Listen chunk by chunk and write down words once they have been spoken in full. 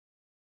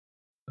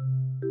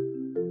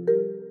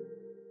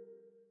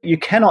you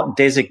cannot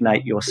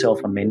designate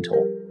yourself a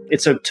mentor.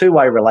 It's a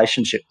two-way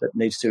relationship that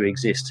needs to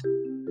exist.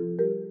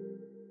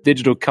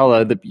 Digital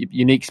Colour, the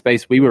unique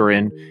space we were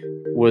in,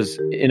 was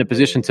in a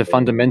position to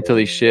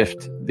fundamentally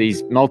shift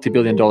these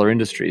multi-billion-dollar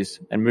industries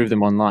and move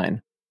them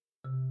online.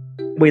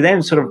 We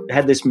then sort of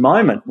had this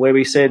moment where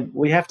we said,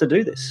 we have to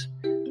do this.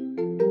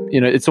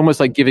 It's almost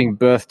like giving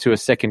birth to a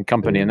second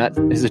company, and that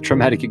is a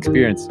traumatic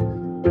experience.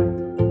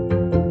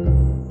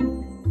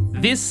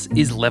 This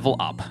is Level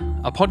Up,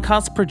 a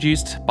podcast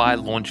produced by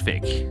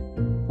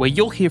LaunchVic, where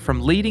you'll hear from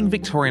leading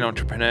Victorian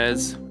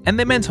entrepreneurs and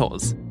their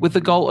mentors with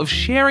the goal of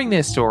sharing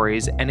their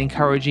stories and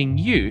encouraging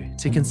you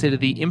to consider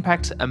the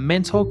impact a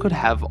mentor could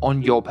have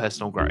on your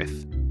personal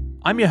growth.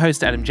 I'm your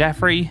host, Adam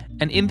Jaffrey,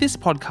 and in this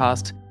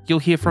podcast, you'll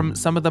hear from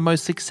some of the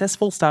most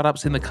successful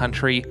startups in the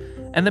country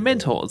and the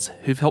mentors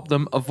who've helped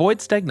them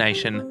avoid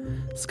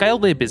stagnation, scale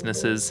their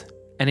businesses,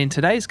 and in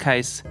today's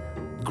case,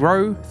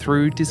 grow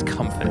through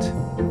discomfort.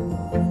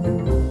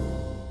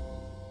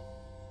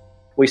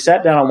 We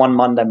sat down on one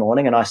Monday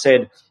morning and I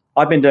said,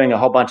 I've been doing a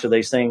whole bunch of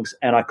these things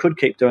and I could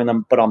keep doing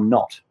them, but I'm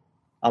not.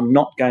 I'm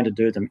not going to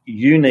do them.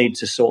 You need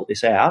to sort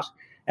this out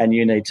and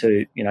you need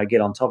to,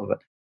 get on top of it.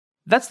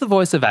 That's the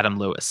voice of Adam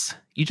Lewis.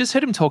 You just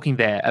heard him talking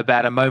there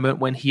about a moment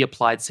when he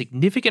applied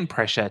significant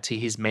pressure to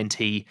his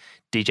mentee,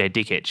 DJ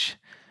Dickich.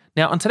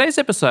 Now, on today's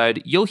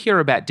episode, you'll hear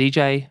about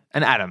DJ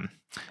and Adam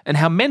and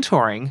how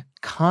mentoring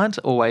can't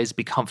always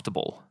be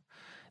comfortable.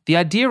 The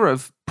idea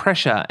of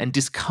pressure and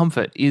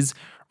discomfort is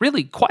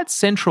really quite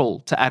central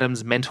to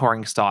Adam's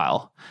mentoring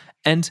style.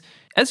 And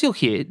as you'll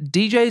hear,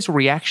 DJ's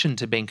reaction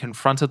to being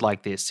confronted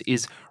like this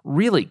is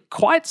really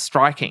quite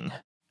striking.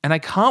 And I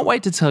can't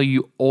wait to tell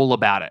you all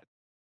about it.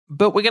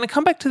 But we're going to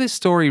come back to this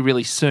story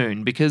really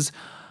soon because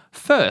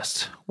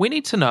first, we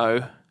need to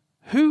know,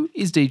 who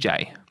is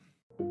DJ?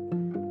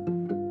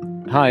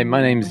 Hi,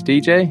 my name's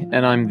DJ,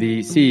 and I'm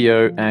the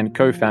CEO and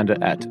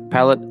co-founder at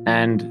Palette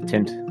and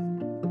Tint.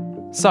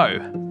 So,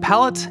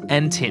 Palette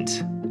and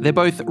Tint, they're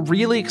both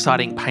really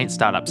exciting paint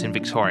startups in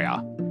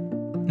Victoria.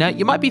 Now,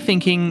 you might be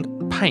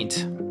thinking,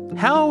 paint,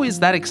 how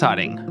is that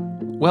exciting?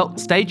 Well,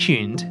 stay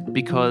tuned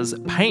because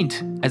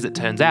paint, as it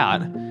turns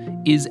out,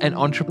 is an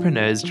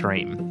entrepreneur's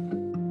dream.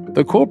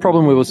 The core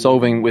problem we were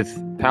solving with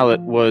Palette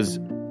was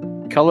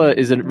colour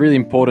is a really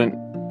important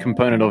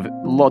component of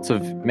lots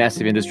of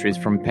massive industries,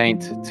 from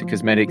paint to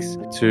cosmetics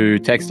to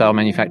textile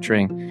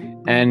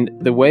manufacturing. And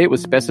the way it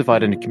was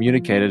specified and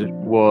communicated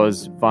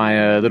was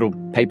via little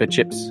paper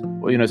chips,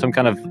 or, some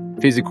kind of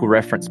physical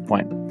reference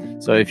point.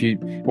 So if you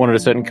wanted a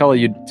certain color,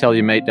 you'd tell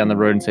your mate down the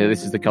road and say,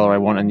 this is the color I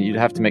want. And you'd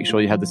have to make sure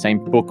you had the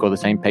same book or the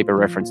same paper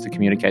reference to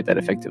communicate that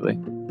effectively.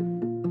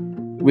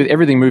 With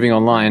everything moving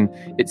online,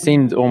 it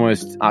seemed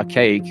almost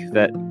archaic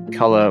that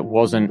color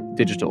wasn't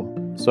digital.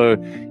 So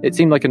it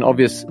seemed like an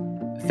obvious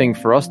thing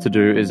for us to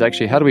do is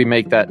actually, how do we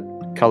make that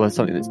color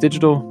something that's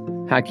digital?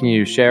 How can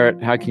you share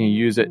it? How can you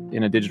use it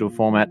in a digital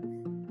format?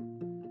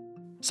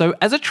 So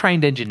as a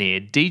trained engineer,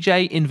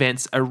 DJ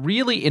invents a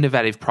really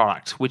innovative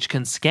product which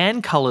can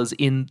scan colours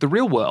in the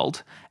real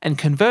world and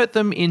convert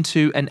them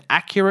into an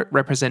accurate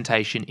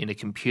representation in a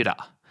computer.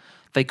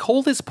 They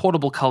call this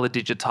portable colour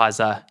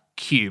digitizer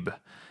Cube,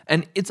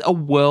 and it's a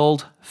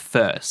world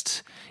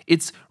first.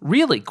 It's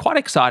really quite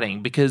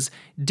exciting because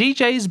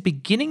DJ is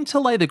beginning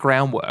to lay the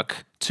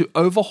groundwork to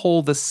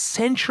overhaul the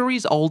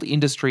centuries-old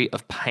industry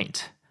of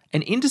paint,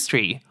 an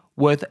industry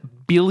worth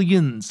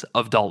billions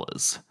of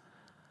dollars.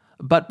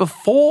 But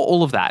before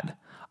all of that,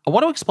 I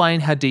want to explain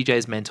how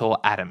DJ's mentor,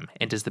 Adam,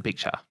 enters the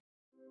picture.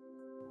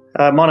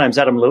 My name's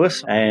Adam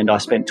Lewis, and I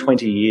spent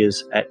 20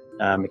 years at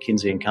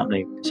McKinsey &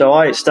 Company. So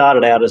I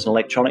started out as an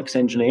electronics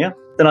engineer.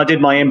 Then I did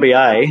my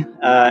MBA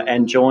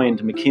and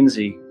joined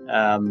McKinsey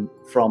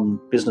from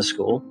business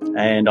school.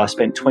 And I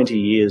spent 20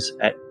 years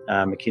at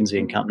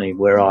McKinsey & Company,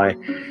 where I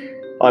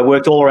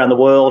worked all around the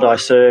world. I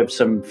served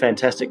some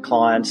fantastic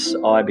clients.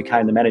 I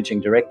became the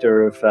managing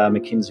director of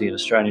McKinsey in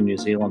Australia and New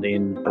Zealand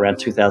in around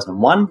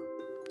 2001.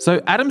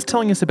 So Adam's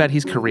telling us about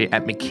his career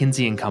at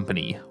McKinsey &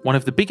 Company, one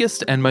of the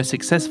biggest and most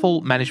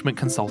successful management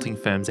consulting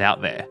firms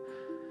out there.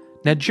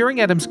 Now, during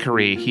Adam's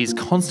career, he's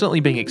constantly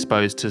being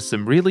exposed to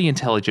some really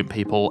intelligent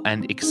people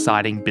and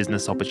exciting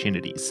business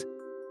opportunities.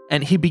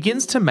 And he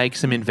begins to make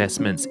some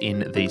investments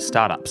in these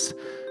startups.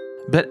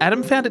 But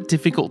Adam found it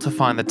difficult to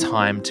find the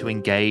time to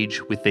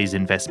engage with these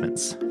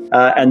investments.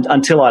 And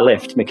until I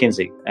left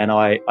McKinsey, and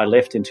I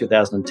left in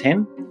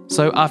 2010.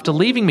 So after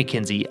leaving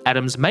McKinsey,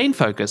 Adam's main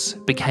focus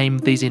became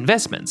these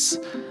investments,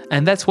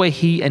 and that's where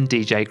he and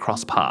DJ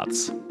cross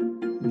paths.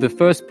 The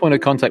first point of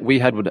contact we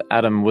had with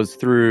Adam was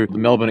through the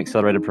Melbourne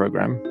Accelerator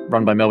program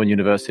run by Melbourne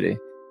University.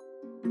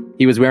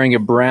 He was wearing a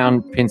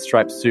brown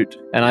pinstripe suit,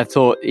 and I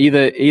thought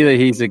either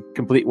he's a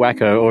complete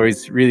wacko or he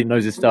really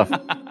knows his stuff.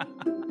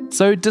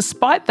 So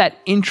despite that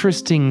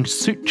interesting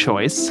suit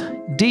choice,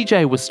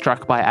 DJ was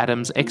struck by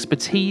Adam's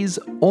expertise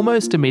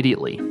almost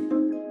immediately.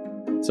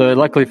 So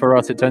luckily for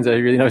us, it turns out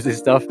he really knows his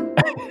stuff.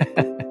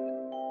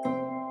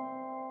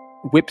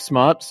 whip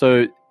smart,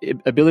 so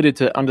ability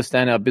to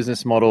understand our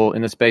business model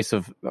in the space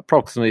of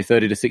approximately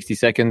 30 to 60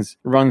 seconds,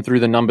 run through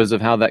the numbers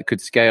of how that could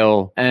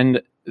scale,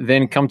 and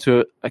then come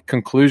to a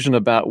conclusion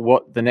about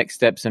what the next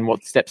steps and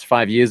what steps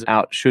 5 years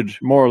out should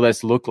more or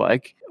less look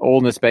like, all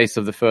in the space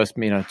of the first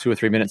 2 or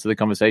 3 minutes of the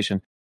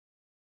conversation.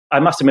 I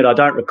must admit, I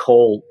don't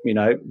recall,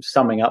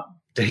 summing up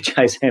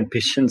DJ's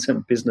ambitions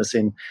and business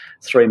in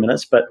 3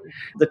 minutes, but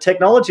the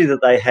technology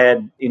that they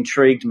had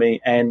intrigued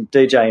me, and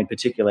DJ in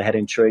particular had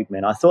intrigued me,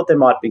 and I thought there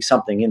might be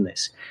something in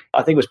this.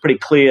 I think it was pretty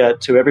clear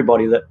to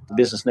everybody that the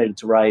business needed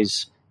to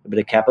raise a bit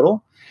of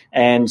capital,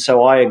 and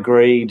so I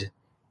agreed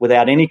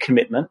without any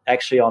commitment,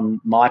 actually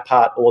on my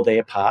part or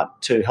their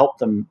part, to help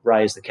them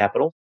raise the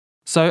capital.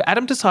 So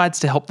Adam decides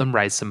to help them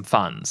raise some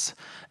funds.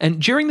 And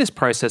during this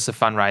process of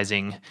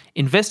fundraising,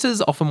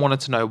 investors often wanted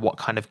to know what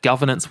kind of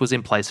governance was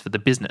in place for the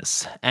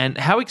business and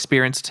how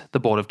experienced the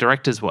board of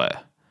directors were.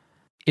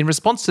 In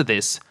response to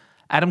this,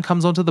 Adam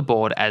comes onto the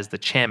board as the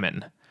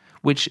chairman,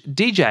 which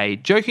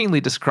DJ jokingly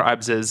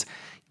describes as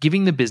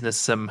giving the business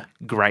some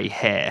grey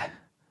hair.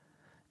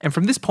 And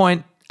from this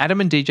point, Adam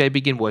and DJ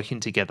begin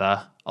working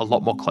together a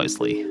lot more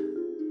closely.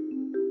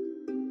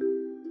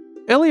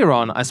 Earlier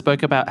on, I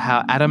spoke about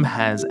how Adam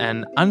has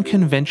an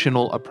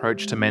unconventional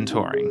approach to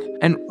mentoring.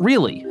 And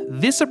really,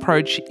 this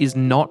approach is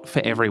not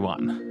for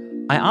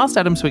everyone. I asked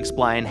Adam to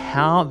explain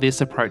how this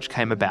approach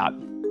came about.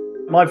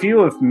 My view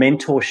of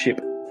mentorship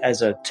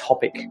as a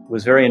topic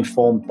was very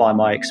informed by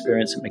my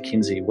experience at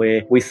McKinsey,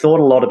 where we thought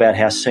a lot about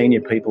how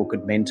senior people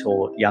could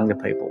mentor younger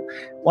people.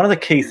 One of the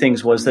key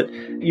things was that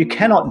you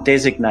cannot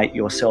designate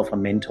yourself a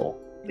mentor.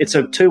 It's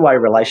a two-way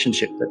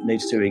relationship that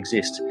needs to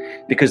exist,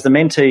 because the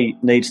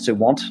mentee needs to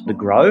want to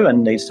grow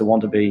and needs to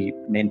want to be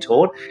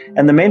mentored,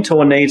 and the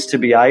mentor needs to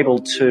be able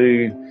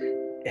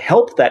to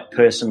help that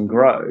person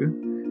grow.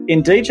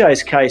 In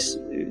DJ's case,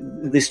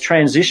 this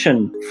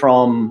transition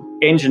from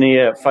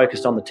engineer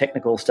focused on the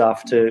technical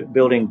stuff to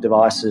building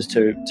devices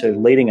to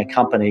leading a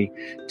company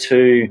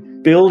to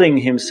building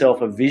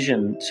himself a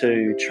vision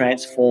to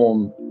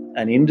transform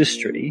an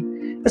industry,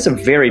 that's a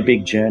very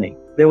big journey.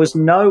 There was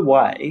no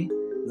way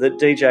that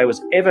DJ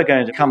was ever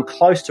going to come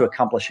close to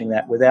accomplishing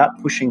that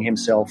without pushing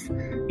himself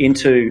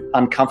into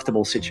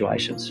uncomfortable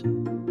situations.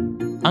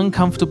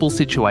 Uncomfortable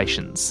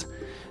situations.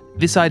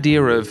 This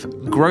idea of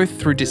growth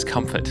through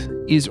discomfort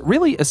is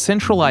really a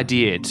central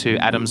idea to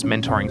Adam's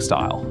mentoring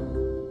style.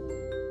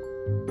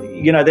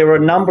 There were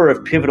a number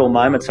of pivotal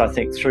moments, I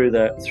think, through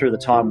the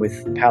time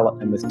with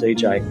Pallet and with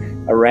DJ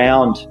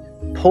around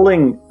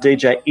pulling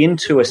DJ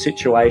into a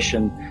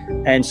situation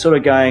and sort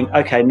of going,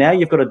 okay, now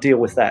you've got to deal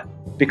with that,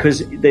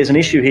 because there's an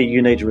issue here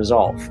you need to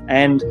resolve.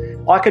 And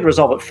I could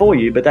resolve it for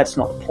you, but that's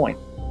not the point.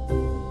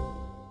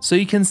 So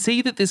you can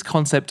see that this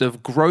concept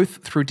of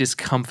growth through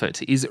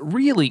discomfort is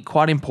really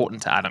quite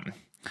important to Adam.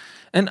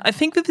 And I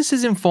think that this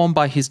is informed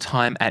by his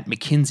time at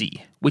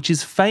McKinsey, which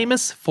is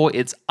famous for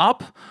its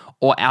up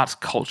or out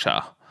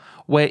culture,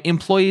 where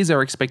employees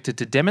are expected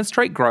to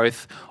demonstrate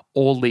growth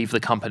or leave the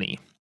company.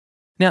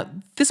 Now,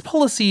 this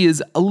policy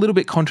is a little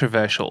bit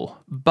controversial,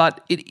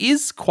 but it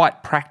is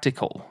quite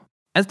practical.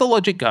 As the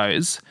logic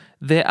goes,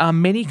 there are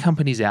many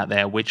companies out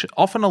there which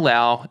often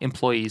allow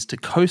employees to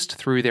coast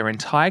through their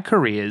entire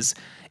careers,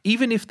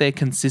 even if they're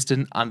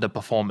consistent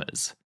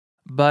underperformers.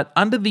 But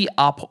under the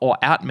up or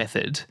out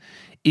method,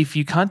 if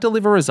you can't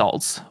deliver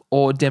results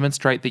or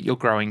demonstrate that you're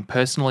growing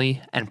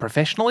personally and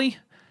professionally,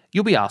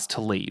 you'll be asked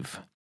to leave.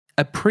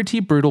 A pretty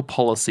brutal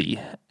policy,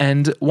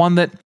 and one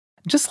that,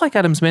 just like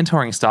Adam's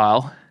mentoring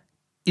style,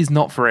 is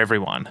not for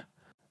everyone.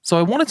 So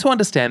I wanted to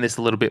understand this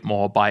a little bit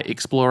more by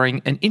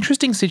exploring an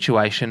interesting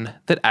situation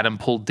that Adam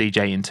pulled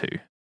DJ into.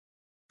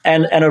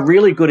 And a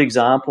really good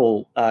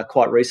example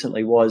quite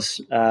recently was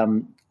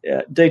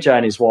DJ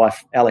and his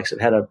wife, Alex,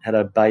 had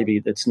a baby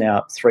that's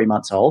now 3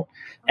 months old.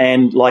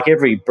 And like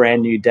every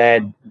brand new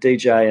dad,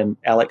 DJ and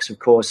Alex, of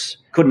course,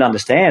 couldn't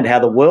understand how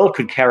the world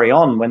could carry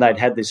on when they'd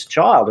had this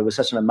child. It was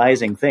such an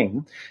amazing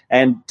thing.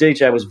 And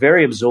DJ was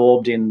very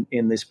absorbed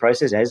in this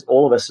process, as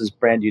all of us as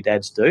brand new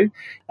dads do.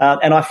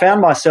 And I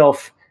found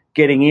myself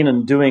getting in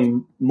and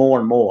doing more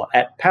and more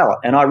at Pallet.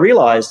 And I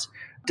realised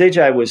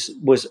DJ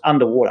was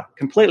underwater,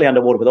 completely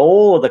underwater, with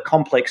all of the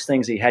complex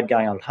things he had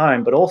going on at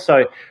home, but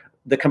also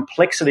the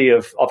complexity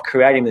of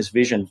creating this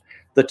vision.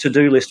 The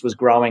to-do list was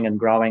growing and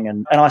growing.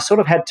 And I sort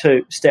of had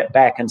to step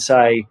back and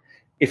say,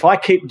 if I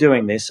keep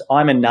doing this,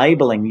 I'm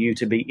enabling you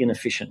to be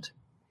inefficient.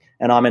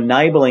 And I'm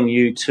enabling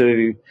you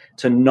to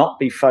not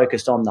be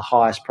focused on the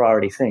highest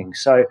priority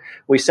things. So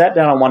we sat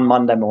down on one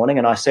Monday morning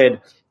and I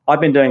said, I've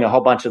been doing a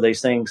whole bunch of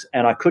these things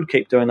and I could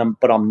keep doing them,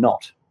 but I'm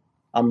not.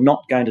 I'm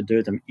not going to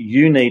do them.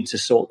 You need to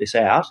sort this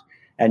out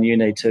and you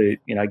need to,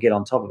 get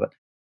on top of it.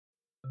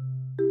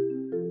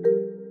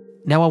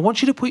 Now, I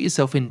want you to put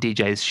yourself in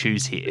DJ's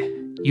shoes here.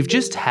 You've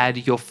just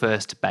had your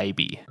first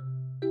baby.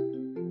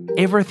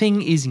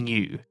 Everything is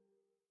new.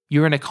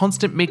 You're in a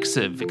constant mix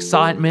of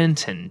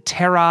excitement and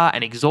terror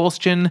and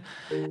exhaustion,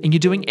 and you're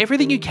doing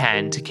everything you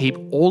can to keep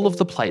all of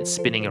the plates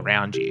spinning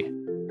around you.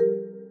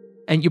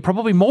 And you're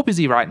probably more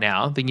busy right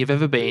now than you've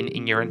ever been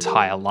in your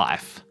entire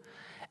life.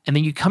 And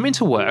then you come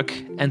into work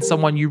and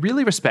someone you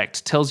really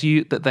respect tells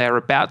you that they are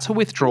about to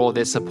withdraw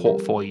their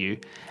support for you,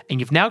 and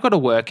you've now got to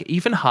work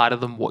even harder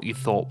than what you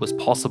thought was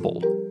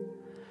possible.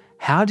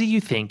 How do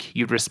you think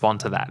you'd respond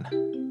to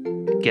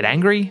that? Get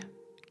angry?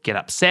 Get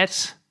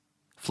upset?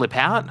 Flip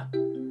out?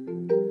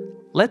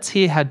 Let's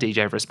hear how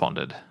DJ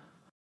responded.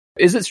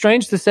 Is it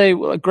strange to say,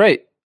 well,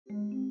 great?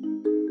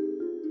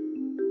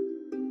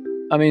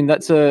 I mean,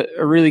 that's a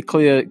really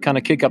clear kind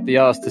of kick up the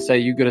arse to say,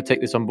 you've got to take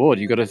this on board.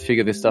 You've got to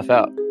figure this stuff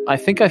out. I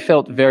think I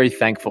felt very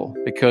thankful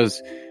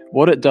because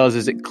what it does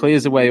is it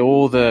clears away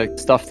all the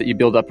stuff that you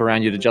build up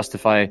around you to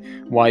justify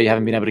why you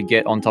haven't been able to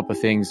get on top of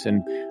things,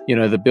 and, you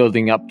know, the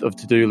building up of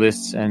to-do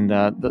lists and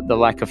the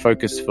lack of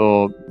focus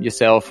for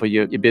yourself or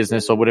your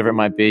business or whatever it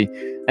might be.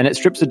 And it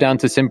strips it down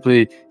to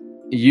simply,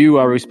 you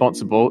are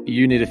responsible.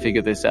 You need to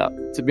figure this out.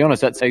 To be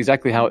honest, that's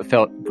exactly how it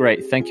felt.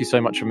 Great. Thank you so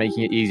much for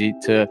making it easy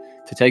to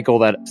take all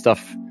that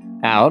stuff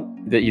out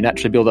that you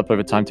naturally build up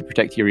over time to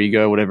protect your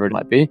ego, whatever it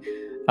might be.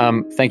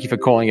 Thank you for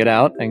calling it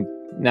out. And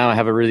now I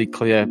have a really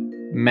clear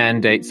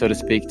mandate, so to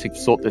speak, to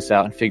sort this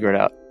out and figure it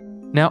out.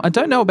 Now, I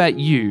don't know about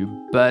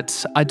you,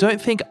 but I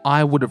don't think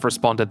I would have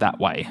responded that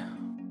way.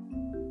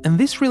 And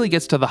this really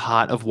gets to the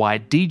heart of why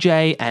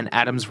DJ and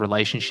Adam's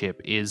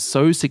relationship is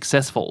so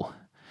successful.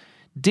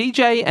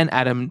 DJ and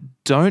Adam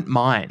don't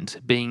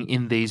mind being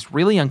in these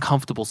really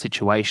uncomfortable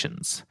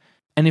situations.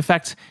 And in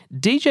fact,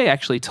 DJ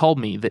actually told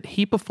me that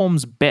he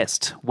performs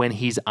best when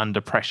he's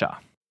under pressure.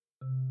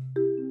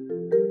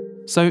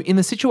 So in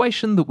the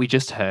situation that we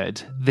just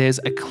heard, there's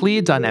a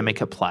clear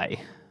dynamic at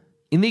play.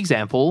 In the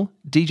example,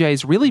 DJ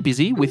is really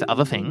busy with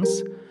other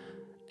things,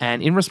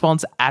 and in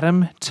response,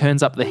 Adam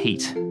turns up the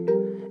heat.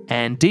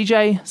 And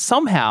DJ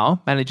somehow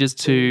manages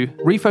to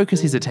refocus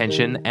his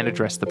attention and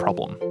address the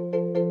problem.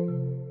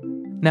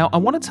 Now, I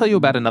want to tell you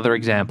about another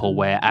example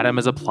where Adam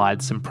has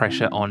applied some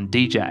pressure on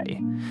DJ.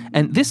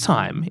 And this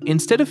time,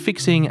 instead of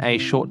fixing a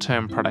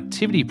short-term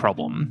productivity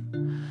problem,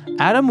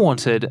 Adam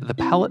wanted the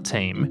Pallet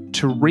team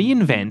to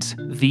reinvent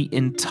the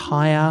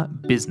entire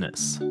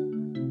business.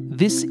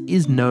 This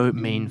is no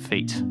mean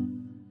feat.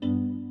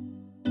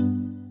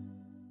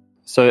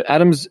 So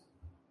Adam's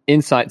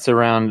insights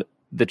around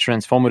the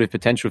transformative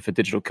potential for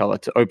digital color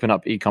to open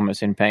up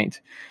e-commerce in paint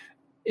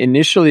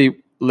initially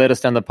led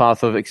us down the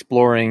path of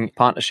exploring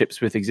partnerships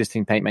with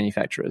existing paint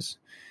manufacturers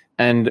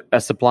and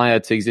a supplier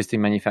to existing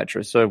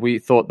manufacturers. So we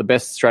thought the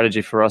best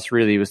strategy for us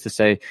really was to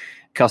say,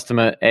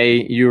 customer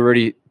A, you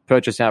already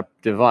purchase our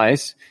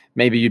device,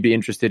 maybe you'd be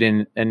interested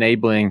in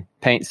enabling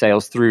paint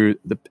sales through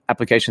the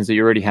applications that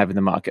you already have in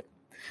the market.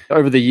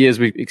 Over the years,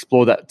 we've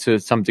explored that to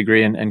some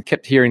degree and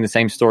kept hearing the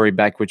same story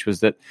back, which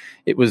was that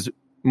it was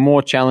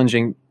more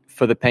challenging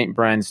for the paint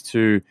brands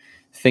to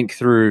think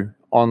through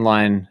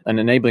online and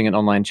enabling an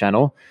online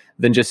channel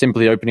than just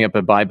simply opening up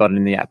a buy button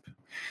in the app.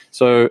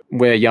 So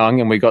we're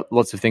young and we've got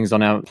lots of things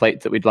on our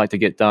plate that we'd like to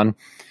get done.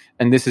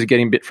 And this is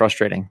getting a bit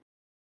frustrating.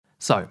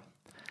 So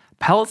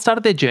Pallet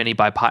started their journey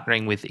by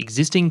partnering with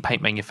existing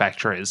paint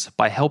manufacturers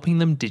by helping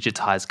them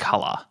digitize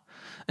colour.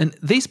 And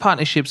these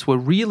partnerships were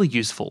really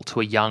useful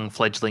to a young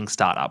fledgling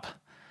startup.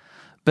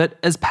 But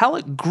as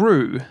Pallet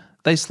grew,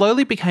 they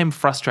slowly became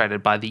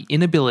frustrated by the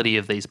inability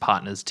of these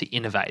partners to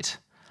innovate.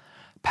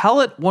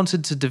 Pallet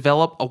wanted to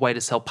develop a way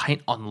to sell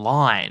paint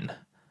online,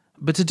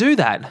 but to do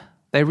that,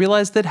 they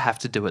realised they'd have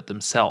to do it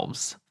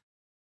themselves.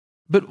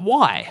 But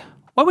why?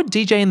 Why would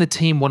DJ and the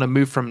team want to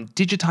move from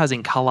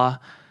digitising colour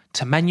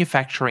to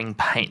manufacturing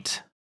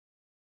paint?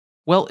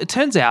 Well, it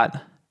turns out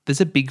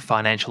there's a big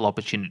financial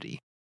opportunity.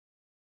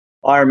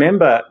 I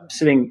remember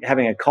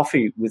having a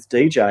coffee with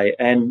DJ,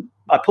 and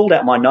I pulled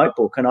out my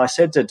notebook and I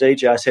said to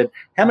DJ, I said,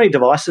 how many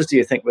devices do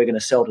you think we're going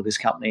to sell to this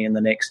company in the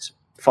next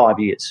 5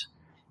 years?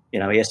 You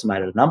know, he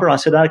estimated a number. I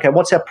said, okay,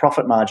 what's our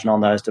profit margin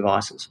on those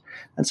devices?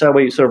 And so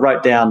we sort of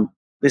wrote down,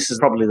 this is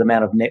probably the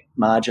amount of net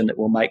margin that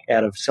we'll make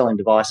out of selling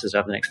devices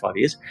over the next 5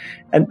 years.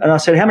 And I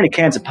said, how many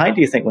cans of paint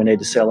do you think we need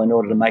to sell in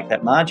order to make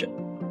that margin?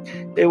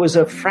 It was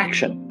a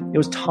fraction. It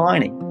was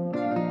tiny.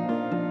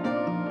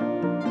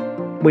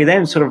 We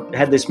then sort of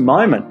had this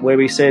moment where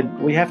we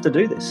said, we have to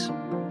do this.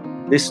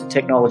 This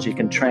technology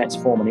can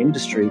transform an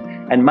industry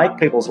and make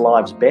people's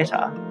lives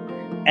better.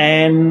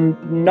 And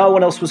no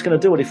one else was going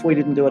to do it if we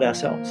didn't do it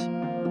ourselves.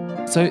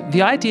 So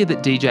the idea that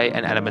DJ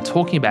and Adam are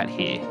talking about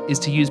here is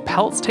to use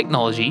Pallet's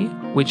technology,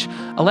 which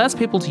allows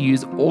people to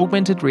use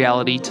augmented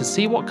reality to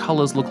see what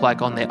colours look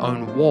like on their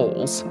own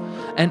walls,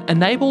 and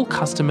enable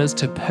customers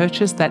to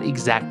purchase that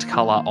exact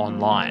colour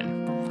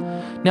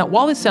online. Now,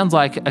 while this sounds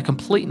like a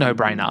complete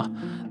no-brainer,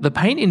 the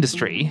paint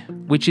industry,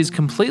 which is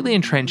completely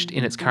entrenched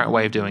in its current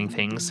way of doing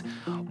things,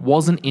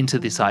 wasn't into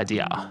this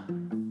idea.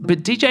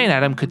 But DJ and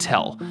Adam could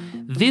tell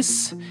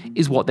this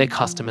is what their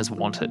customers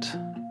wanted.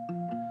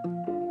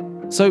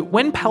 So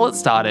when Pallet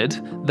started,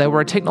 they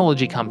were a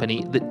technology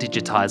company that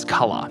digitised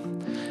colour.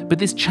 But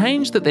this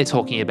change that they're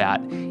talking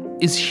about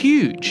is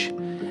huge.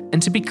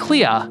 And to be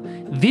clear,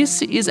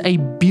 this is a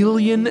 $1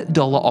 billion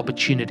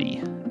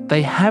opportunity.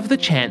 They have the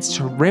chance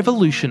to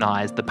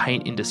revolutionise the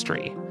paint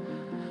industry.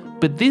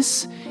 But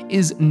this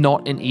is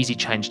not an easy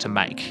change to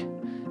make.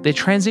 They're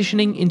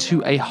transitioning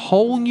into a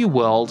whole new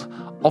world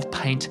of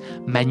paint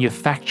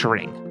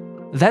manufacturing.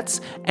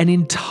 That's an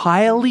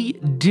entirely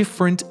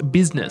different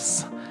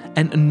business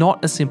and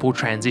not a simple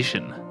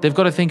transition. They've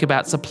got to think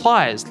about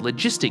suppliers,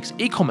 logistics,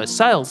 e-commerce,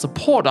 sales,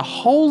 support, a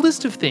whole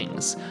list of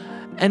things.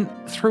 And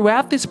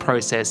throughout this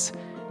process,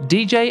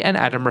 DJ and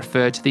Adam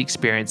refer to the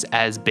experience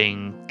as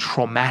being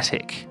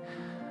traumatic.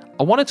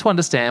 I wanted to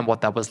understand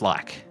what that was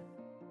like.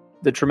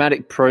 The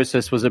traumatic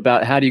process was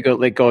about how do you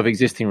let go of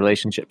existing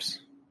relationships,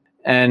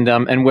 and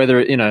whether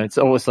it's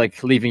almost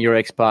like leaving your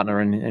ex-partner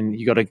and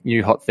you got a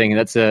new hot thing.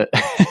 That's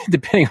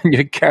depending on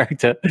your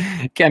character,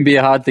 can be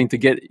a hard thing to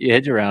get your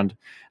head around.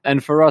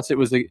 And for us, it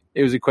was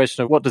a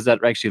question of what does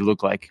that actually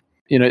look like.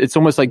 It's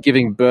almost like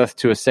giving birth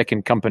to a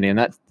second company, and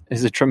that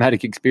is a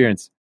traumatic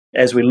experience.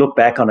 As we look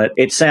back on it,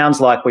 it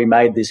sounds like we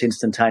made this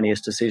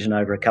instantaneous decision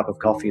over a cup of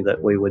coffee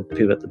that we would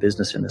pivot the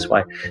business in this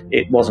way.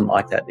 It wasn't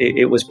like that.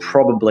 It was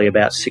probably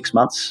about 6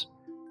 months.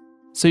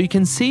 So you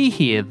can see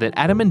here that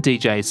Adam and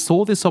DJ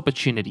saw this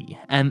opportunity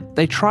and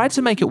they tried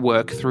to make it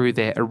work through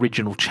their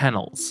original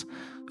channels,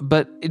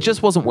 but it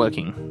just wasn't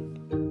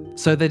working.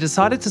 So they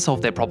decided to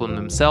solve their problem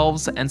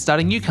themselves and start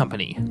a new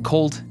company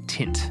called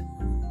Tint.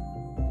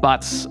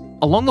 But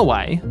along the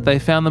way, they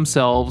found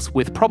themselves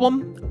with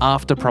problem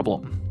after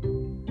problem.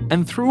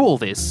 And through all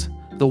this,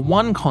 the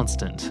one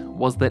constant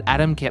was that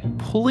Adam kept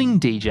pulling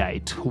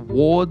DJ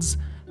towards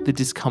the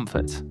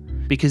discomfort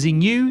because he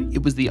knew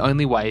it was the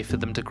only way for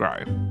them to grow.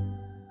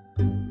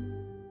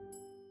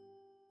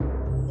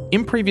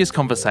 In previous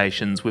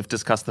conversations, we've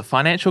discussed the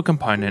financial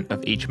component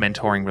of each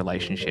mentoring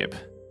relationship,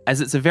 as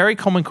it's a very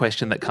common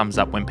question that comes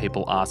up when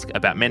people ask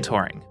about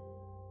mentoring.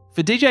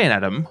 For DJ and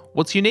Adam,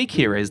 what's unique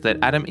here is that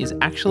Adam is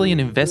actually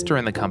an investor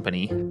in the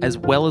company as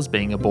well as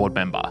being a board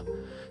member.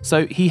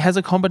 So he has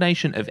a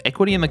combination of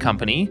equity in the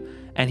company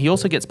and he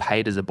also gets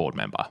paid as a board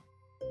member.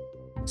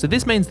 So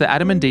this means that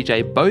Adam and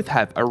DJ both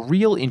have a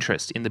real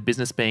interest in the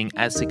business being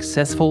as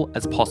successful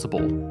as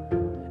possible.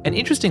 And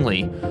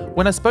interestingly,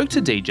 when I spoke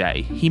to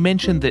DJ, he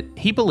mentioned that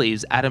he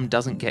believes Adam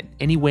doesn't get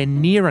anywhere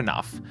near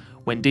enough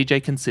when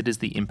DJ considers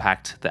the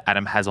impact that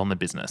Adam has on the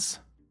business.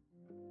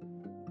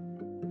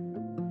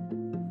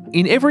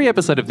 In every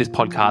episode of this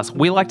podcast,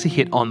 we like to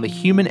hit on the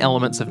human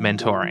elements of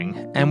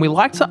mentoring, and we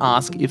like to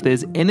ask if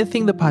there's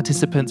anything the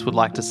participants would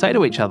like to say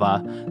to each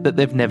other that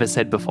they've never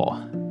said before.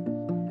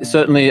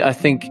 Certainly, I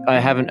think I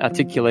haven't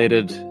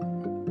articulated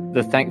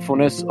the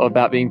thankfulness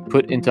about being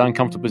put into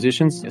uncomfortable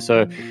positions.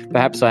 So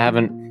perhaps I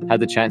haven't had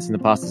the chance in the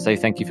past to say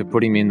thank you for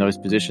putting me in those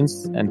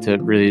positions and to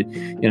really,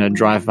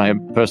 drive my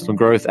personal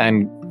growth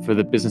and for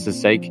the business's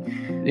sake.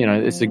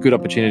 It's a good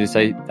opportunity to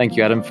say thank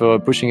you, Adam, for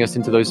pushing us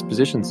into those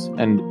positions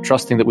and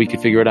trusting that we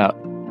could figure it out.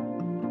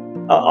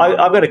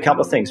 I've got a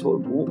couple of things.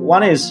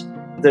 One is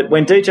that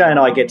when DJ and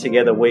I get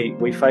together,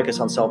 we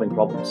focus on solving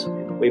problems.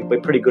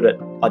 We're pretty good at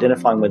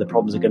identifying where the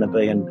problems are going to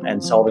be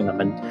and solving them.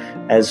 And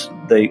as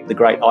the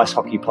great ice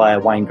hockey player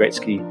Wayne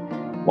Gretzky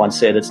once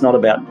said, it's not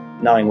about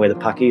knowing where the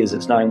puck is,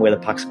 it's knowing where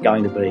the puck's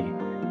going to be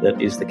that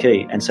is the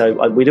key. And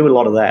so we do a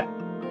lot of that.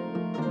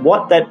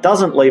 What that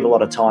doesn't leave a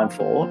lot of time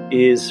for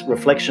is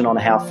reflection on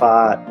how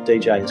far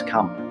DJ has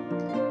come.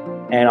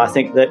 And I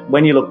think that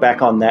when you look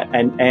back on that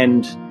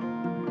and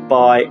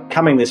by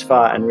coming this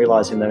far and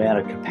realising the amount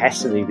of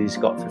capacity that he's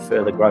got for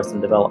further growth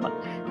and development,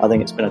 I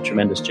think it's been a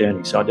tremendous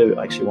journey. So I do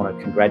actually want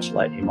to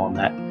congratulate him on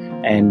that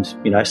and,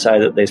 say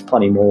that there's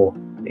plenty more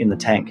in the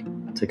tank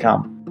to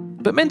come.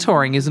 But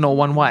mentoring isn't all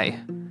one way.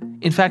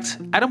 In fact,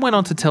 Adam went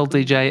on to tell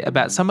DJ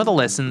about some of the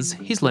lessons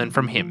he's learned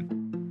from him.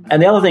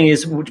 And the other thing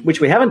is,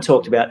 which we haven't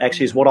talked about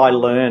actually, is what I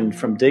learned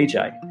from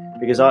DJ,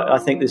 because I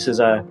think this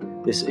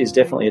is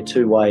definitely a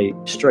two-way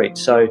street.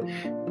 So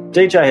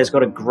DJ has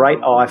got a great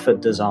eye for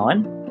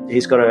design.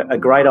 He's got a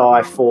great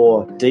eye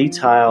for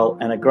detail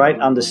and a great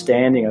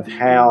understanding of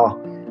how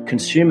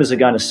consumers are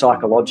going to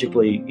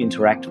psychologically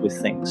interact with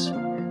things,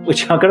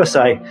 which I've got to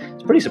say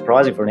is pretty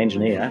surprising for an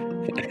engineer.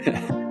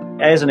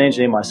 As an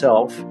engineer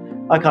myself,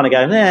 I kind of go,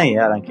 I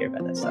don't care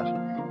about that stuff,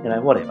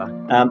 whatever.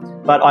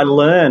 But I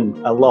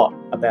learn a lot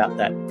about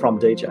that from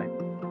DJ.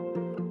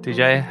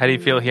 DJ, how do you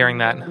feel hearing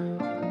that?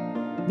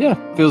 Yeah,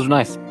 feels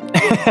nice.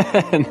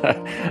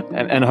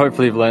 and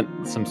hopefully you've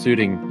learnt some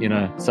suiting,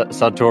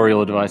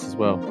 sartorial advice as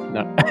well.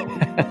 No.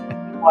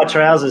 My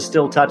trousers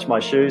still touch my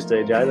shoes,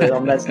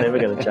 DJ. That's never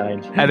going to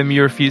change. Adam,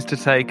 you refuse to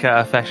take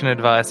fashion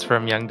advice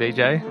from young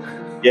DJ?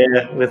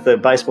 Yeah, with the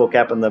baseball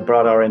cap and the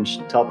bright orange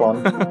top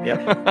on.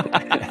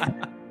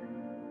 Yep.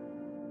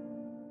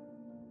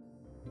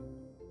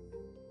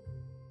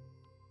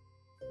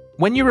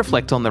 When you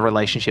reflect on the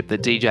relationship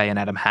that DJ and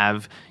Adam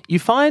have, you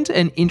find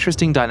an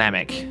interesting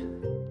dynamic.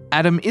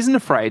 Adam isn't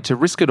afraid to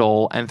risk it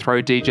all and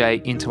throw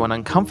DJ into an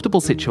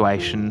uncomfortable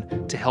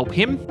situation to help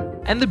him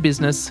and the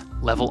business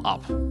level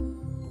up.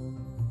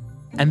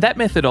 And that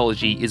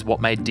methodology is what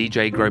made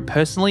DJ grow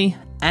personally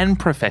and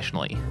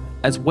professionally,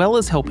 as well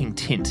as helping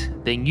Tint,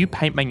 their new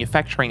paint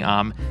manufacturing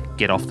arm,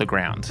 get off the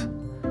ground.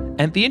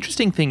 And the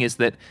interesting thing is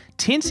that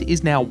Tint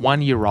is now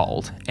 1 year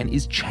old and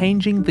is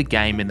changing the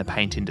game in the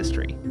paint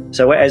industry.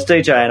 So as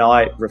DJ and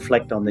I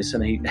reflect on this,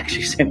 and he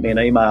actually sent me an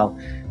email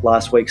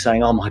last week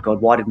saying, oh my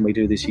God, why didn't we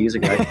do this years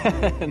ago?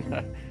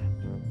 No.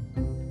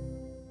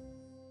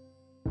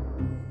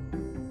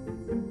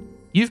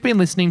 You've been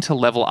listening to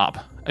Level Up,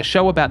 a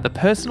show about the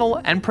personal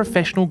and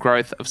professional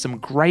growth of some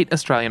great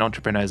Australian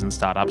entrepreneurs and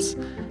startups,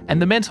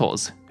 and the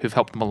mentors who've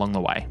helped them along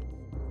the way.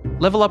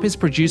 Level Up is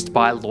produced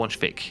by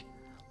LaunchVic.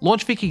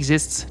 LaunchVic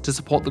exists to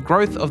support the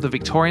growth of the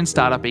Victorian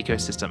startup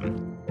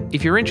ecosystem.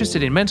 If you're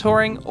interested in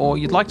mentoring or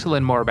you'd like to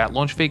learn more about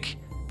LaunchVic,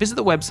 visit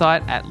the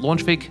website at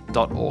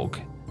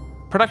launchvic.org.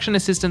 Production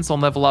assistance on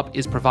Level Up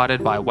is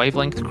provided by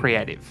Wavelength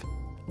Creative.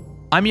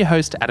 I'm your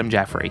host, Adam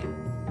Jaffrey,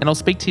 and I'll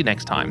speak to you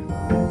next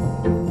time.